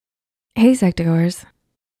Hey, Sectors.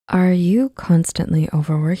 Are you constantly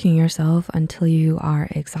overworking yourself until you are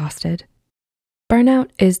exhausted? Burnout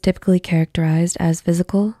is typically characterized as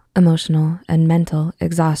physical, emotional, and mental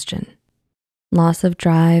exhaustion, loss of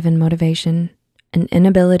drive and motivation, an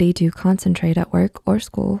inability to concentrate at work or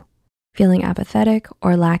school, feeling apathetic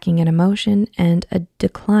or lacking in emotion, and a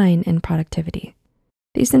decline in productivity.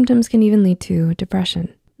 These symptoms can even lead to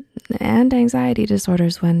depression and anxiety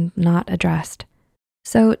disorders when not addressed.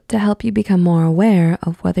 So to help you become more aware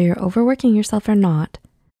of whether you're overworking yourself or not,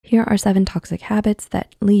 here are 7 toxic habits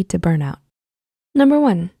that lead to burnout. Number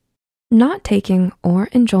 1, not taking or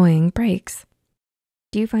enjoying breaks.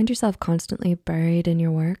 Do you find yourself constantly buried in your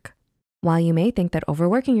work? While you may think that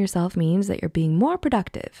overworking yourself means that you're being more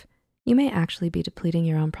productive, you may actually be depleting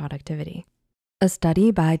your own productivity. A study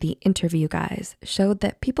by the Interview Guys showed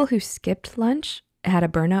that people who skipped lunch had a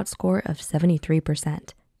burnout score of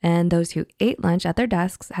 73%. And those who ate lunch at their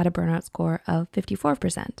desks had a burnout score of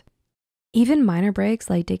 54%. Even minor breaks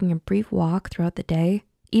like taking a brief walk throughout the day,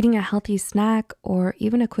 eating a healthy snack, or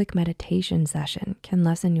even a quick meditation session can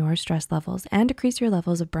lessen your stress levels and decrease your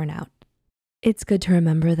levels of burnout. It's good to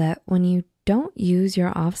remember that when you don't use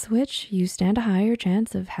your off switch, you stand a higher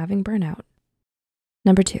chance of having burnout.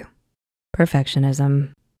 Number 2,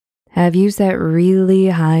 perfectionism. Have you set really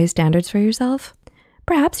high standards for yourself?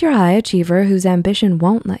 Perhaps you're a high achiever whose ambition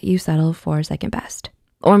won't let you settle for second best.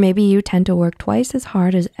 Or maybe you tend to work twice as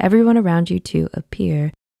hard as everyone around you to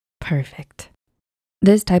appear perfect.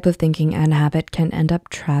 This type of thinking and habit can end up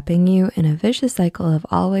trapping you in a vicious cycle of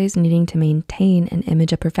always needing to maintain an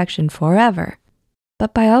image of perfection forever.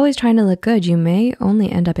 But by always trying to look good, you may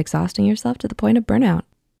only end up exhausting yourself to the point of burnout.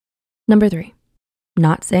 Number 3,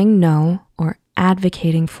 not saying no or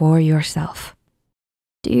advocating for yourself.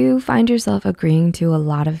 Do you find yourself agreeing to a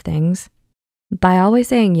lot of things? By always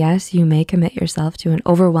saying yes, you may commit yourself to an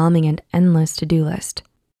overwhelming and endless to-do list.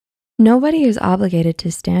 Nobody is obligated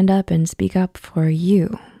to stand up and speak up for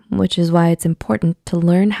you, which is why it's important to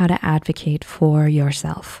learn how to advocate for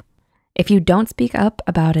yourself. If you don't speak up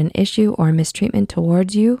about an issue or mistreatment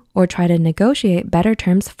towards you, or try to negotiate better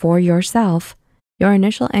terms for yourself, your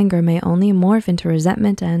initial anger may only morph into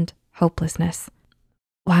resentment and hopelessness.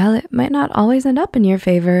 While it might not always end up in your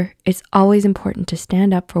favor, it's always important to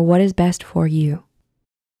stand up for what is best for you.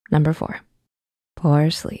 Number 4,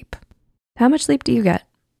 poor sleep. How much sleep do you get?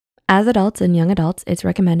 As adults and young adults, it's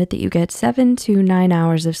recommended that you get 7 to 9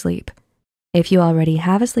 hours of sleep. If you already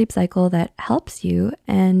have a sleep cycle that helps you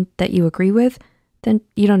and that you agree with, then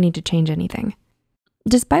you don't need to change anything.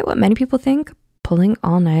 Despite what many people think, pulling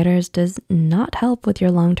all-nighters does not help with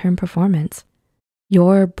your long-term performance.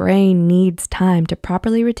 Your brain needs time to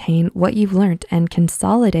properly retain what you've learned and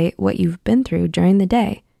consolidate what you've been through during the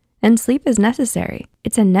day. And sleep is necessary.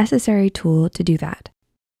 It's a necessary tool to do that.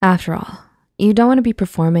 After all, you don't want to be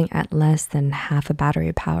performing at less than half a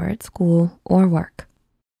battery power at school or work.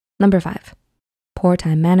 Number 5, poor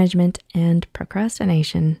time management and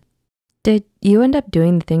procrastination. Did you end up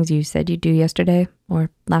doing the things you said you'd do yesterday or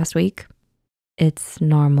last week? It's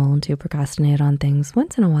normal to procrastinate on things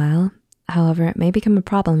once in a while. However, it may become a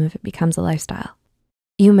problem if it becomes a lifestyle.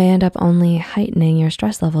 You may end up only heightening your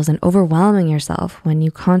stress levels and overwhelming yourself when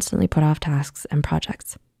you constantly put off tasks and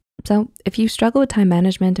projects. So if you struggle with time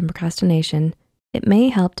management and procrastination, it may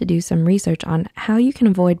help to do some research on how you can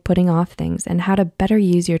avoid putting off things and how to better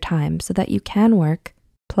use your time so that you can work,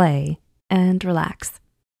 play, and relax.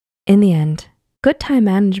 In the end, good time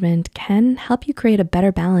management can help you create a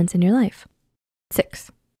better balance in your life.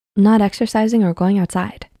 6, not exercising or going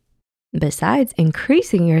outside. Besides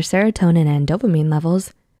increasing your serotonin and dopamine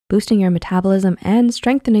levels, boosting your metabolism, and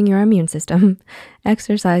strengthening your immune system,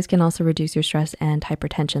 exercise can also reduce your stress and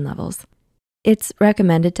hypertension levels. It's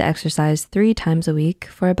recommended to exercise 3 times a week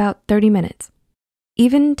for about 30 minutes.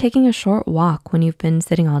 Even taking a short walk when you've been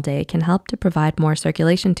sitting all day can help to provide more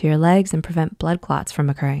circulation to your legs and prevent blood clots from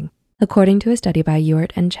occurring. According to a study by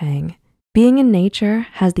Ewart and Cheong, being in nature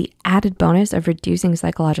has the added bonus of reducing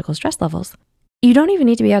psychological stress levels. You don't even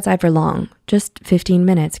need to be outside for long. Just 15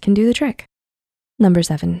 minutes can do the trick. Number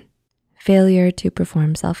 7, failure to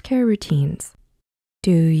perform self-care routines.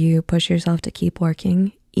 Do you push yourself to keep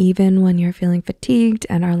working even when you're feeling fatigued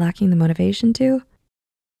and are lacking the motivation to?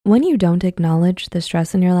 When you don't acknowledge the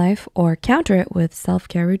stress in your life or counter it with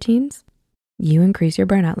self-care routines, you increase your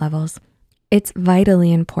burnout levels. It's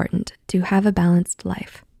vitally important to have a balanced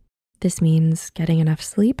life. This means getting enough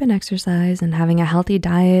sleep and exercise and having a healthy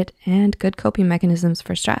diet and good coping mechanisms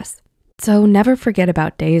for stress. So never forget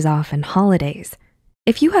about days off and holidays.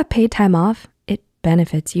 If you have paid time off, it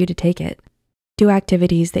benefits you to take it. Do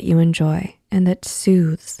activities that you enjoy and that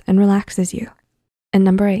soothes and relaxes you. And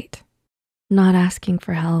number 8, not asking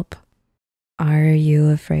for help. Are you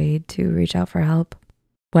afraid to reach out for help?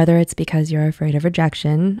 Whether it's because you're afraid of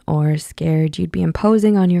rejection or scared you'd be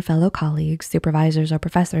imposing on your fellow colleagues, supervisors, or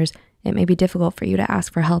professors, it may be difficult for you to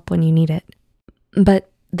ask for help when you need it.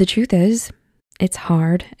 But the truth is, it's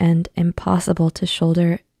hard and impossible to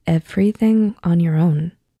shoulder everything on your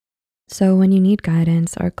own. So when you need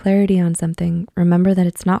guidance or clarity on something, remember that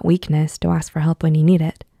it's not weakness to ask for help when you need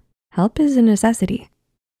it. Help is a necessity.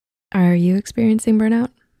 Are you experiencing burnout?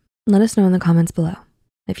 Let us know in the comments below.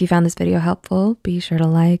 If you found this video helpful, be sure to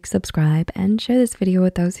like, subscribe, and share this video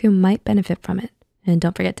with those who might benefit from it. And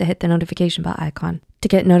don't forget to hit the notification bell icon to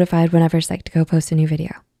get notified whenever Psych2Go posts a new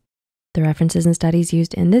video. The references and studies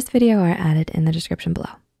used in this video are added in the description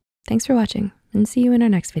below. Thanks for watching, and see you in our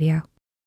next video.